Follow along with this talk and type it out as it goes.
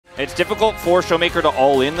It's difficult for Showmaker to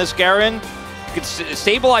all in this Garen. You can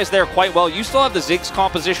stabilize there quite well. You still have the Ziggs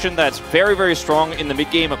composition that's very, very strong in the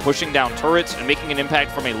mid game of pushing down turrets and making an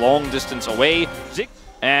impact from a long distance away.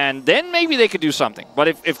 And then maybe they could do something. But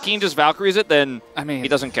if Keen just Valkyries it, then he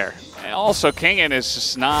doesn't care. Also, Kingen is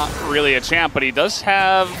just not really a champ, but he does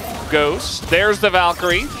have Ghost. There's the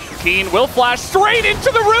Valkyrie. Keen will flash straight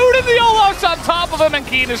into the root, and the Olaf's on top of him, and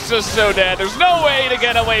Keen is just so dead. There's no way to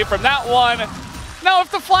get away from that one. Now,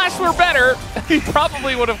 if the flash were better, he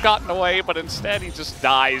probably would have gotten away, but instead he just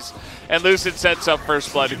dies. And Lucid sets up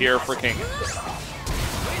first blood here for Kingen.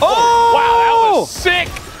 Oh! Wow, that was sick!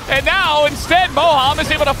 And now, instead, Moham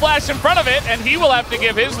is able to flash in front of it, and he will have to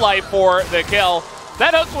give his life for the kill.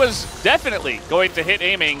 That hook was definitely going to hit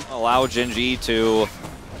aiming. Allow Gen.G to,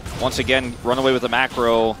 once again, run away with the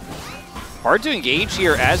macro. Hard to engage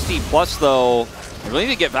here as Dplus, though. You really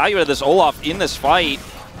need to get value out of this Olaf in this fight.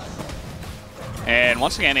 And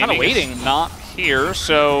once again, aiming is not here,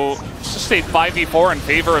 so it's just a 5v4 in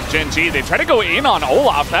favor of Gen.G. They try to go in on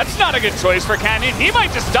Olaf. That's not a good choice for Canyon. He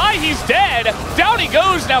might just die. He's dead. Down he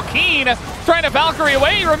goes. Now Keen trying to Valkyrie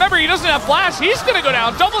away. Remember, he doesn't have flash. He's going to go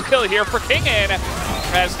down. Double kill here for Kingen.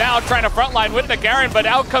 As now trying to frontline with the Garen, but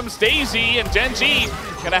out comes Daisy, and Gen.G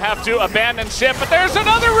going to have to abandon ship. But there's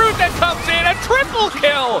another route that comes in. A triple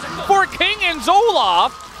kill for Kingen's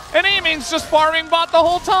Olaf. And aiming's just farming bot the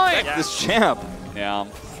whole time. This champ. Yeah.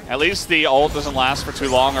 At least the ult doesn't last for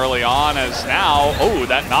too long early on, as now,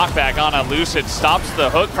 that knockback on a Lucid stops the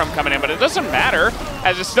hook from coming in, but it doesn't matter,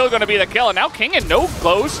 as it's still going to be the kill. And now Kingen, no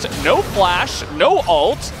Ghost, no Flash, no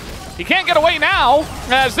ult. He can't get away now,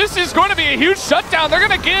 as this is going to be a huge shutdown. They're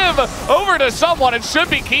going to give over to someone. It should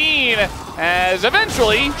be Keen, as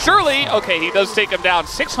eventually, surely, okay, he does take him down.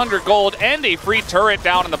 600 gold and a free turret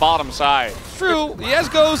down on the bottom side. True, he has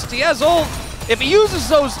Ghost, he has ult. If he uses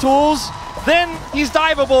those tools, then he's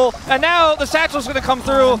diveable, and now the satchel's going to come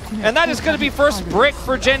through, and that is going to be first brick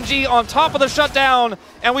for Gen.G on top of the shutdown,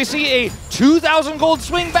 and we see a 2,000 gold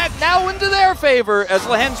swing back now into their favor, as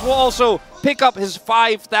Lehens will also pick up his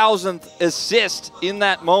 5,000th assist in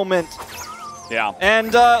that moment. Yeah.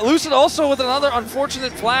 And Lucid also with another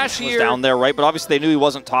unfortunate flash here. Down there, right? But obviously they knew he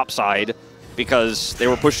wasn't topside because they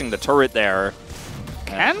were pushing the turret there.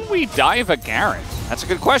 Can we dive a Garen? That's a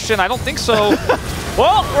good question. I don't think so.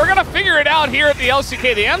 Well, we're going to figure it out here at the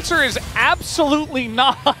LCK. The answer is absolutely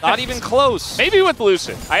not. Not even close. Maybe with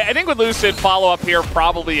Lucid. I think with Lucid, follow-up here,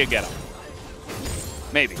 probably you get him.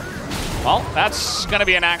 Maybe. Well, that's going to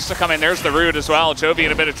be an axe to come in. There's the root as well. Jovi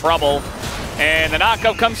in a bit of trouble. And the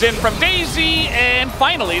knockup comes in from Daisy, and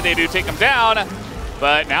finally they do take him down.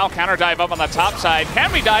 But now counter dive up on the top side.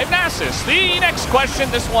 Can we dive Nasus? The next question,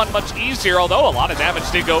 this one much easier, although a lot of damage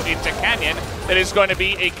did go into Canyon. It is going to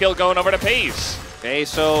be a kill going over to Pace. Okay,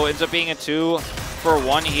 so ends up being a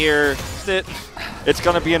 2-for-1 here. It's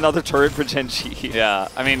going to be another turret for Gen.G. Yeah,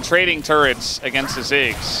 I mean, trading turrets against the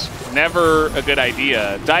Ziggs, never a good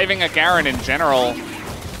idea. Diving a Garen in general,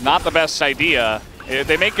 not the best idea.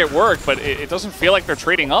 They make it work, but it doesn't feel like they're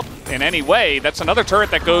trading up in any way. That's another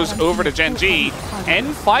turret that goes over to Gen.G,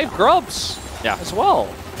 and 5 grubs as well.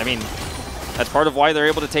 I mean, that's part of why they're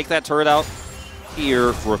able to take that turret out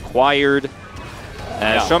here, required.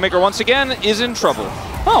 As Showmaker, once again, is in trouble.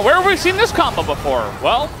 Oh, where have we seen this combo before?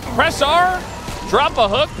 Well, press R, drop a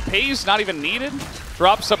hook, Pays not even needed,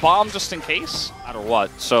 drops a bomb just in case. No matter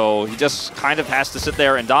what, so he just kind of has to sit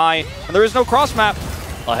there and die, and there is no cross map.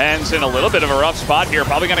 Lehens in a little bit of a rough spot here,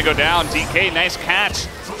 probably going to go down. DK, nice catch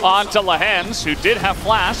onto Lehens, who did have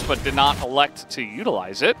flash, but did not elect to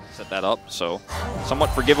utilize it. Set that up, so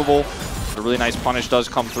somewhat forgivable. A really nice punish does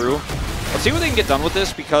come through. Let's see what they can get done with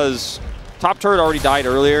this, because top turret already died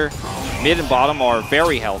earlier. Mid and bottom are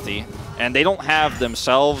very healthy, and they don't have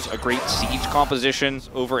themselves a great siege composition.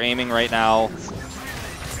 Over aiming right now.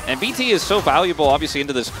 And BT is so valuable, obviously,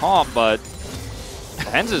 into this comp, but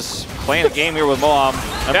Lehens is playing a game here with Moham,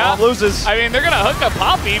 and Moham loses. I mean, they're going to hook up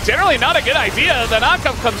Poppy. Generally not a good idea. The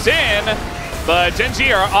knockup comes in, but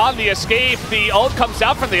Gen.G are on the escape. The ult comes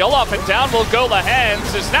out from the Olaf, and down will go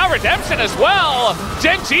Lehens. There's now redemption as well.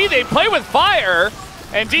 Gen.G, they play with fire,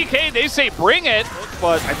 and DK, they say bring it.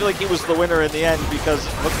 But I feel like he was the winner in the end, because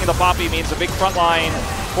looking at the Poppy means a big front line.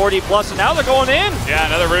 40+, and now they're going in. Yeah,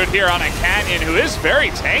 another root here on a Canyon, who is very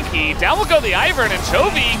tanky. Down will go the Ivern, and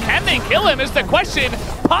Chovy, can they kill him is the question.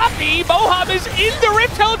 Poppy, Moham is in the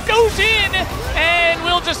Rift, Held goes in, and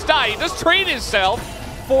will just die. He does trade himself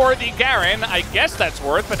for the Garen. I guess that's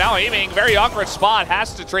worth, but now aiming, very awkward spot,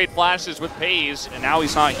 has to trade flashes with Pays. And now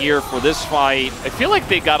he's not here for this fight. I feel like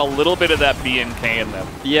they got a little bit of that BNK in them.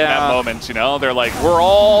 Yeah. In that moment, you know? They're like, we're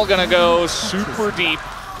all gonna go super deep.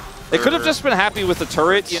 They could have just been happy with the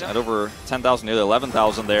turret, at over 10,000, nearly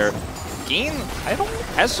 11,000 there. Geen,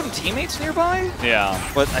 has some teammates nearby. Yeah.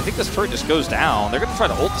 But I think this turret just goes down. They're going to try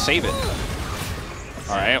to ult to save it.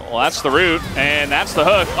 All right, well, that's the root, and that's the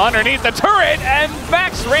hook underneath the turret, and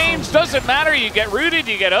max range doesn't matter. You get rooted,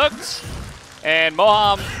 you get hooked, and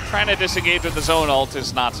Moham trying to disengage with his own ult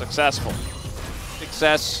is not successful.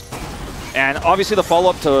 Success. And obviously the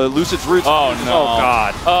follow-up to Lucid's roots. Oh, no. Oh,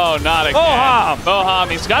 God. Oh, not again. Moham! Moham,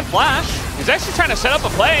 he's got flash. He's actually trying to set up a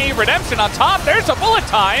play. Redemption on top. There's a bullet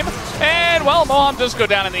time. And, well, Moham does go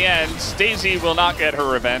down in the end. Daisy will not get her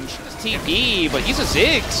revenge. It's TP, but he's a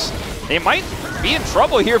Ziggs. They might be in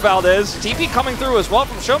trouble here, Valdez. TP coming through as well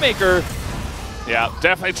from Showmaker. Yeah,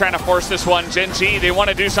 definitely trying to force this one. Gen.G, they want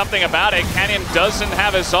to do something about it. Canyon doesn't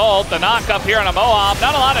have his ult. The knock up here on a Moham.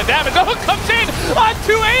 Not a lot of damage. Oh, comes in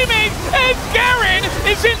onto aiming, and Garen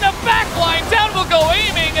is in the back line. Down will go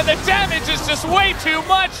aiming, and the damage is just way too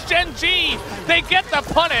much. Gen.G, they get the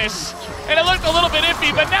punish, and it looked a little bit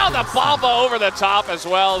iffy, but now the Baba over the top as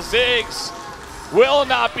well. Ziggs will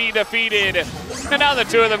not be defeated. And now the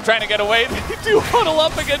two of them trying to get away. They do huddle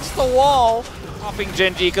up against the wall. Popping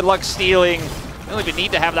Gen.G, good luck stealing. They don't even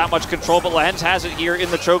need to have that much control, but Lehens has it here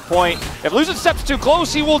in the choke point. If Lucid steps too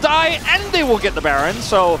close, he will die, and they will get the Baron.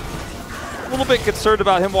 So a little bit concerned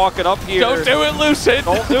about him walking up here. Don't do it, Lucid.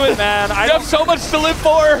 Don't do it, man. You have so much to live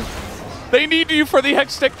for. They need you for the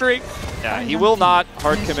X-Stick drink. Yeah, he will not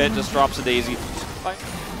hard commit, just drops a Daisy.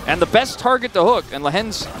 And the best target to hook, and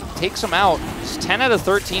Lehens takes him out. It's 10 out of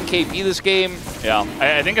 13 KP this game. Yeah,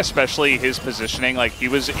 I think especially his positioning, like he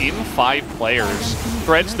was in 5 players,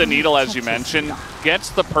 threads the needle as you mentioned, gets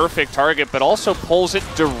the perfect target, but also pulls it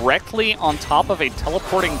directly on top of a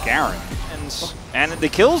teleporting Garen. And the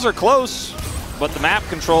kills are close, but the map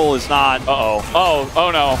control is not. Oh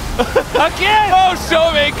no. Again! Oh,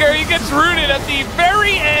 Showmaker, he gets rooted at the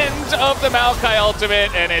very end of the Maokai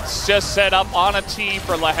ultimate, and it's just set up on a T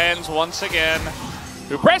for Lehens once again,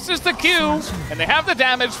 who presses the Q, and they have the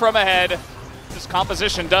damage from ahead. This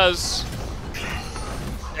composition does.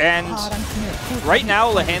 And right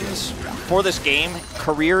now, Lehens, for this game,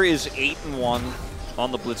 career is 8-1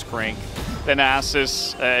 on the Blitzcrank.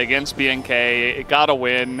 Thanasis against BNK, it got a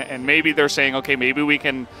win, and maybe they're saying, okay, maybe we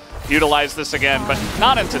can utilize this again, but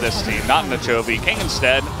not into this team, not into Chovy. King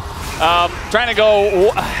instead, trying to go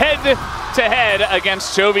head-to-head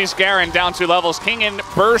against Chovy's Garen down 2 levels. King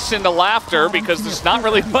bursts into laughter because there's not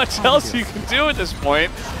really much else you can do at this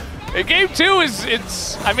point. And game 2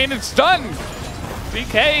 it's done.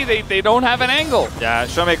 BK, they don't have an angle. Yeah,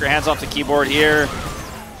 Showmaker hands off the keyboard here.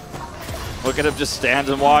 Look at him just stand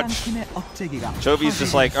and watch. Chovy's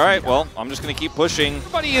just like, all right, well, I'm just going to keep pushing.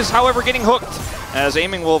 Everybody is, however, getting hooked, as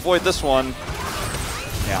aiming will avoid this one.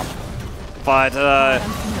 Yeah. But, I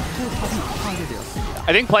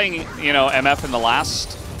think playing, MF in the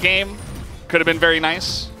last game could have been very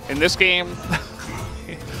nice. In this game,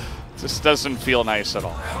 just doesn't feel nice at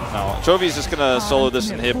all. No, Chovy's just going to solo this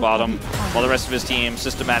and hit bottom, while the rest of his team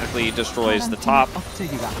systematically destroys the top.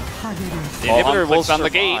 The inhibitor will survive. On the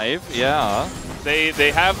gate. Yeah.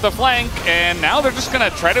 They have the flank, and now they're just going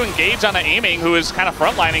to try to engage on an aiming, who is kind of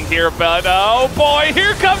frontlining here, but oh boy,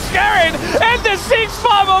 here comes Garen, and the Sinks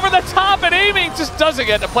bomb over the top, and aiming just doesn't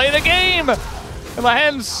get to play the game. And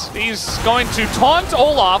Lehens, he's going to taunt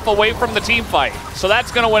Olaf away from the team fight, so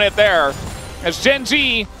that's going to win it there. As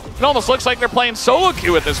Gen.G, it almost looks like they're playing solo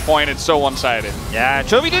queue at this point. It's so one-sided. Yeah,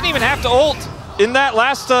 Chovy didn't even have to ult in that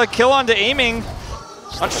last kill onto aiming.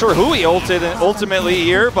 Not sure who he ulted ultimately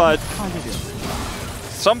here, but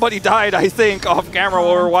somebody died, I think, off camera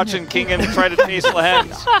while we were watching King and try to chase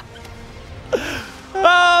Lehens.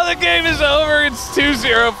 Oh, the game is over. It's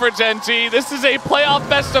 2-0 for Gen.G. This is a playoff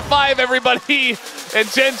best-of-5, everybody, and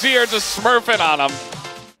Gen.G are just smurfing on them.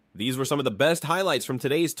 These were some of the best highlights from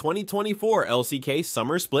today's 2024 LCK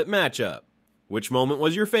Summer Split matchup. Which moment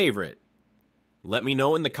was your favorite? Let me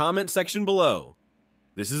know in the comment section below.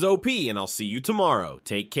 This is OP, and I'll see you tomorrow.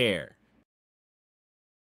 Take care.